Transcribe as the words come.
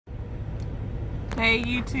Hey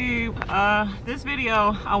YouTube, this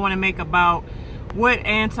video I want to make about what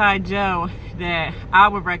anti-gel that I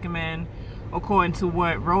would recommend according to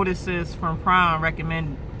what Rodassist from Prime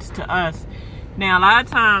recommends to us. Now, a lot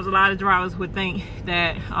of times, a lot of drivers would think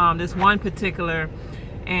that this one particular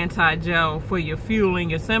anti-gel for your fuel in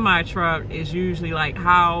your semi-truck is usually like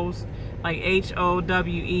Howes, like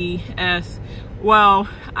H-O-W-E-S. Well,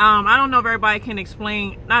 I don't know if everybody can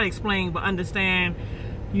but understand,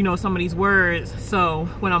 you know, some of these words. So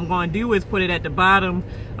what I'm going to do is put it at the bottom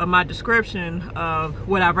of my description of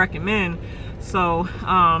what I recommend. So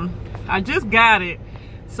I just got it.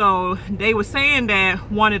 So they were saying that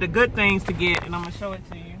one of the good things to get, and I'm gonna show it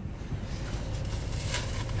to you.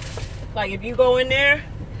 Like if you go in there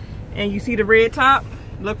and you see the red top,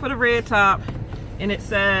 look for the red top, and it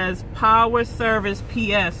says Power Service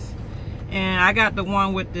PS. And I got the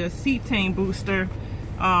one with the Cetane booster.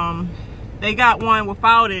 They got one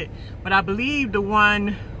without it, but I believe the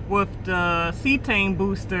one with the Cetane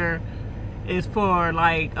booster is for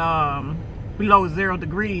like below 0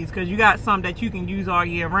 degrees, because you got some that you can use all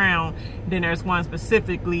year round. Then there's one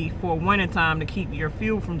specifically for wintertime to keep your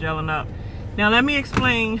fuel from gelling up. Now let me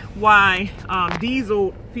explain why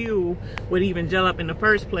diesel fuel would even gel up in the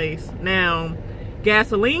first place. Now,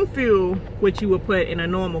 gasoline fuel, which you would put in a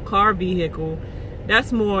normal car vehicle,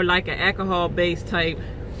 that's more like an alcohol-based type.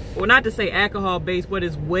 Well, not to say alcohol-based, but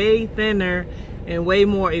it's way thinner and way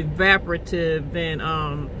more evaporative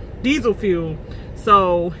than diesel fuel.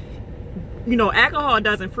 So, you know, alcohol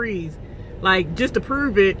doesn't freeze. Like, just to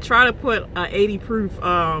prove it, try to put a 80 proof,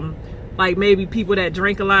 like maybe people that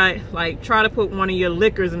drink a lot, like try to put one of your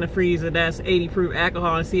liquors in the freezer that's 80 proof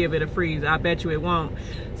alcohol and see if it'll freeze. I bet you it won't.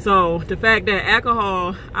 So the fact that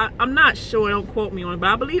alcohol, I'm not sure, don't quote me on it, but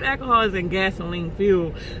I believe alcohol is in gasoline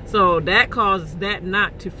fuel. So that causes that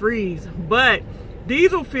not to freeze. But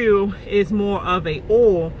diesel fuel is more of a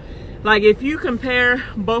oil. Like if you compare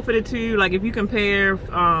both of the two, like if you compare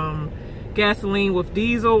gasoline with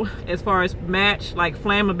diesel as far as match, like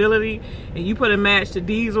flammability, and you put a match to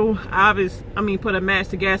diesel, put a match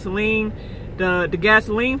to gasoline, the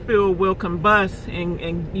gasoline fuel will combust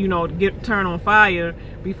and you know, turn on fire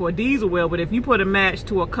before diesel will. But if you put a match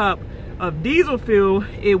to a cup of diesel fuel,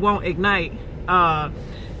 it won't ignite.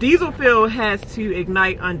 Diesel fuel has to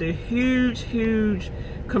ignite under huge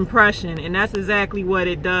compression, and that's exactly what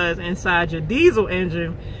it does inside your diesel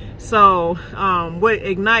engine. So what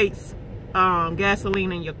ignites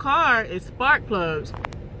gasoline in your car is spark plugs.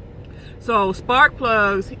 So spark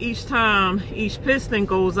plugs, each time each piston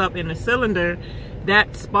goes up in the cylinder,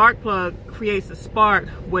 that spark plug creates a spark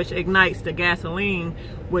which ignites the gasoline,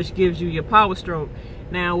 which gives you your power stroke.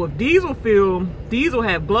 Now with diesel fuel, diesel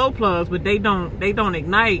have glow plugs, but they don't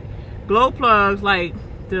ignite. Glow plugs, like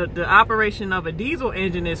the operation of a diesel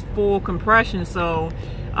engine is full compression. So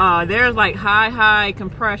there's like high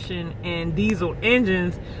compression in diesel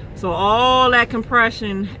engines. So all that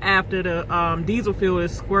compression after the diesel fuel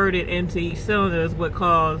is squirted into each cylinder is what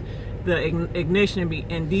causes the ignition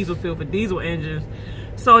in diesel fuel for diesel engines.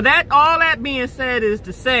 So that, all that being said, is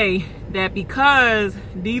to say that because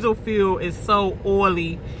diesel fuel is so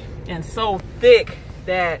oily and so thick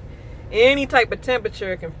that any type of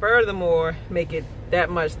temperature can furthermore make it that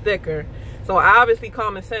much thicker. So obviously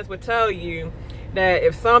common sense would tell you that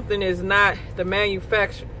if something is not the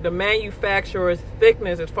manufacturer's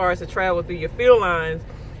thickness as far as to travel through your fuel lines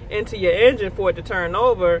into your engine for it to turn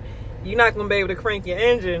over, you're not going to be able to crank your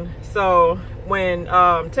engine. So when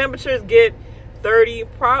temperatures get 30,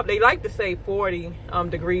 they like to say 40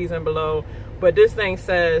 degrees and below, but this thing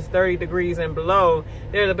says 30 degrees and below,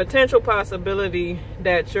 there's a potential possibility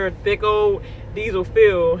that your thick old diesel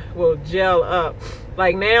fuel will gel up.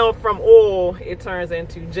 Like now from oil, it turns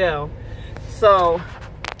into gel. So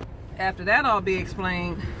after that all be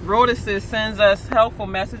explained, Rodassist sends us helpful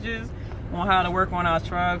messages on how to work on our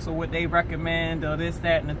trucks, or what they recommend, or this,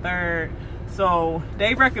 that, and the third. So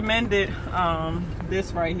they recommended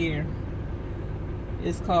this right here.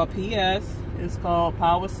 It's called PS. It's called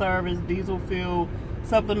Power Service Diesel Fuel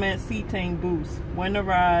Supplement Cetane Boost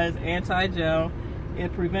Winterized Anti-Gel.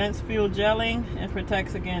 It prevents fuel gelling and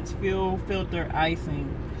protects against fuel filter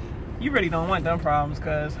icing. You really don't want them problems,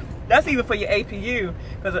 because that's even for your APU,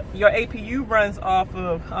 because your APU runs off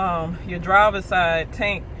of your driver's side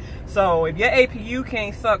tank. So if your APU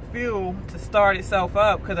can't suck fuel to start itself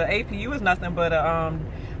up, because an APU is nothing but a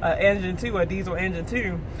engine too, a diesel engine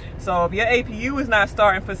too. So if your APU is not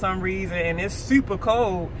starting for some reason and it's super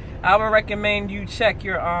cold, I would recommend you check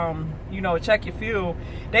your you know, check your fuel.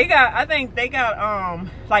 They got, I think they got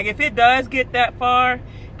like if it does get that far,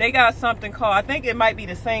 they got something called, I think it might be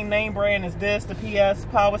the same name brand as this, the PS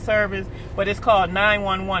Power Service, but it's called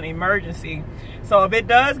 911 Emergency. So if it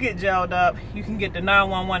does get gelled up, you can get the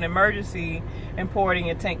 911 Emergency and pour it in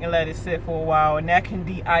your tank and let it sit for a while, and that can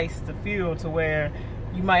de-ice the fuel to where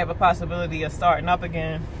you might have a possibility of starting up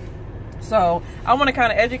again. So I want to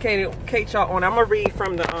kind of educate y'all on, I'm gonna read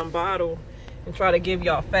from the bottle and try to give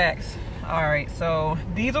y'all facts. All right, so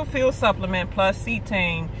diesel fuel supplement plus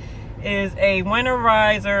cetane is a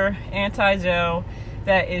winterizer anti-gel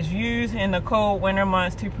that is used in the cold winter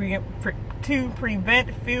months to prevent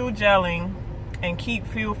fuel gelling and keep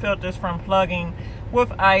fuel filters from plugging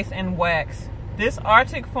with ice and wax. This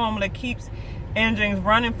Arctic formula keeps engines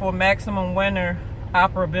running for maximum winter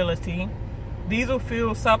operability. Diesel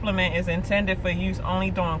fuel supplement is intended for use only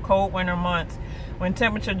during cold winter months when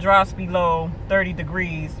temperature drops below 30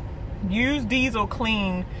 degrees. Use diesel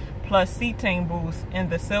clean plus cetane boost in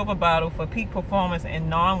the silver bottle for peak performance in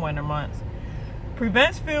non-winter months.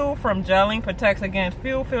 Prevents fuel from gelling, protects against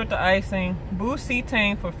fuel filter icing, boosts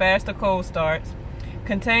cetane for faster cold starts,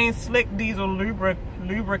 contains slick diesel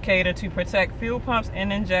lubricator to protect fuel pumps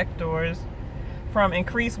and injectors from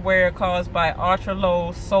increased wear caused by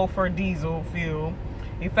ultra-low sulfur diesel fuel.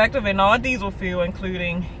 Effective in all diesel fuel,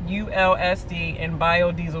 including ULSD and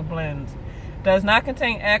biodiesel blends. Does not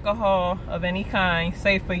contain alcohol of any kind,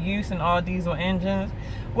 safe for use in all diesel engines.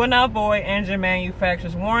 Will not void engine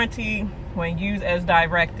manufacturer's warranty when used as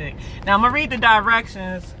directed. Now I'm gonna read the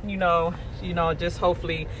directions, you know, just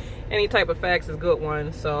hopefully any type of facts is good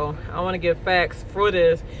one. So I want to give facts for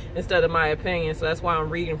this instead of my opinion, so that's why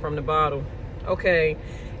I'm reading from the bottle. Okay,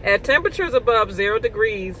 at temperatures above 0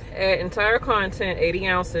 degrees, add entire content 80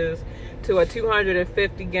 ounces to a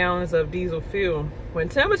 250 gallons of diesel fuel. When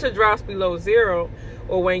temperature drops below 0,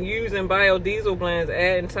 or when using biodiesel blends,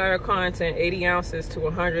 add entire content 80 ounces to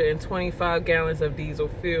 125 gallons of diesel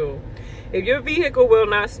fuel. If your vehicle will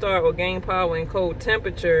not start or gain power in cold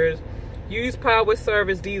temperatures, use Power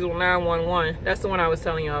Service Diesel 911. That's the one I was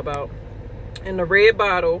telling y'all about. In the red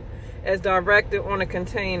bottle, as directed on the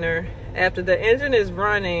container. After the engine is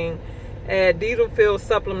running, add diesel fuel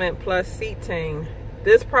supplement plus cetane.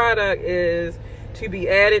 This product is to be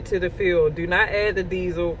added to the fuel. Do not add the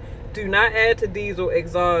diesel. Do not add to diesel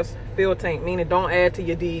exhaust fuel tank, meaning don't add to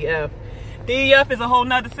your DEF. DEF is a whole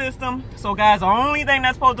nother system. So guys, the only thing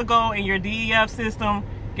that's supposed to go in your DEF system,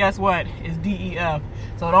 guess what? Is DEF.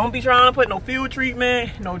 So don't be trying to put no fuel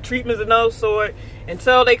treatment, no treatments of no sort,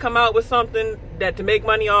 until they come out with something that to make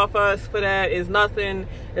money off us for that is nothing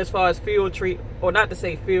as far as fuel treat, or not to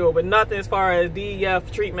say fuel, but nothing as far as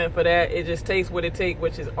DEF treatment for that. It just takes what it takes,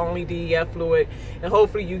 which is only DEF fluid, and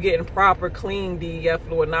hopefully you getting proper clean DEF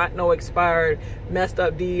fluid, not no expired messed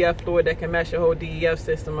up DEF fluid that can mess your whole DEF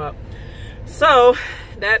system up. So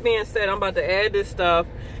that being said, I'm about to add this stuff,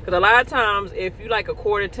 because a lot of times if you like a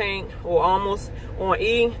quarter tank or almost on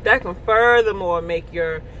E, that can furthermore make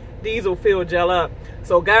your diesel fuel gel up.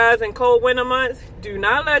 So guys, in cold winter months, do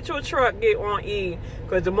not let your truck get on E,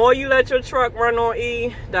 because the more you let your truck run on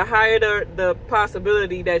E, the higher the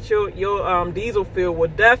possibility that your diesel fuel will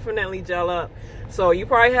definitely gel up. So you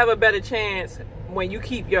probably have a better chance when you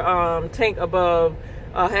keep your tank above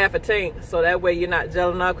half a tank, so that way you're not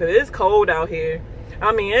gelling up, because it's cold out here.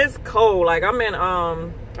 I mean, it's cold. Like I'm in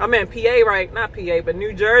PA not PA, but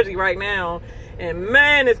New Jersey right now, and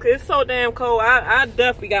man, it's so damn cold. I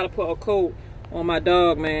definitely got to put a coat on my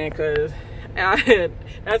dog, man, because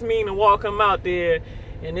that's mean to walk him out there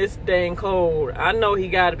and it's dang cold. I know he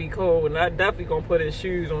got to be cold, and I definitely gonna put his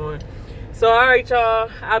shoes on. So all right, y'all,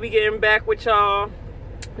 I'll be getting back with y'all.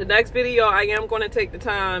 The next video, I am going to take the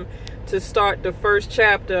time to start the first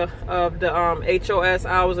chapter of the HOS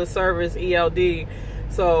Hours of Service ELD.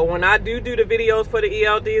 So when I do the videos for the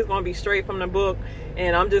ELD, it's going to be straight from the book,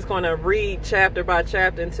 and I'm just going to read chapter by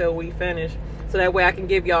chapter until we finish, so that way I can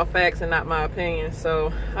give y'all facts and not my opinion.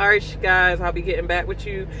 So all right, guys, I'll be getting back with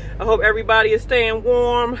you. I hope everybody is staying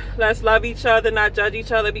warm. Let's love each other, not judge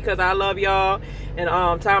each other, because I love y'all, and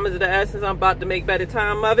time is of the essence. I'm about to make better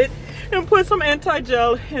time of it and put some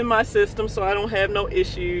anti-gel in my system so I don't have no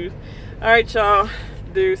issues. All right, y'all,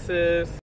 deuces.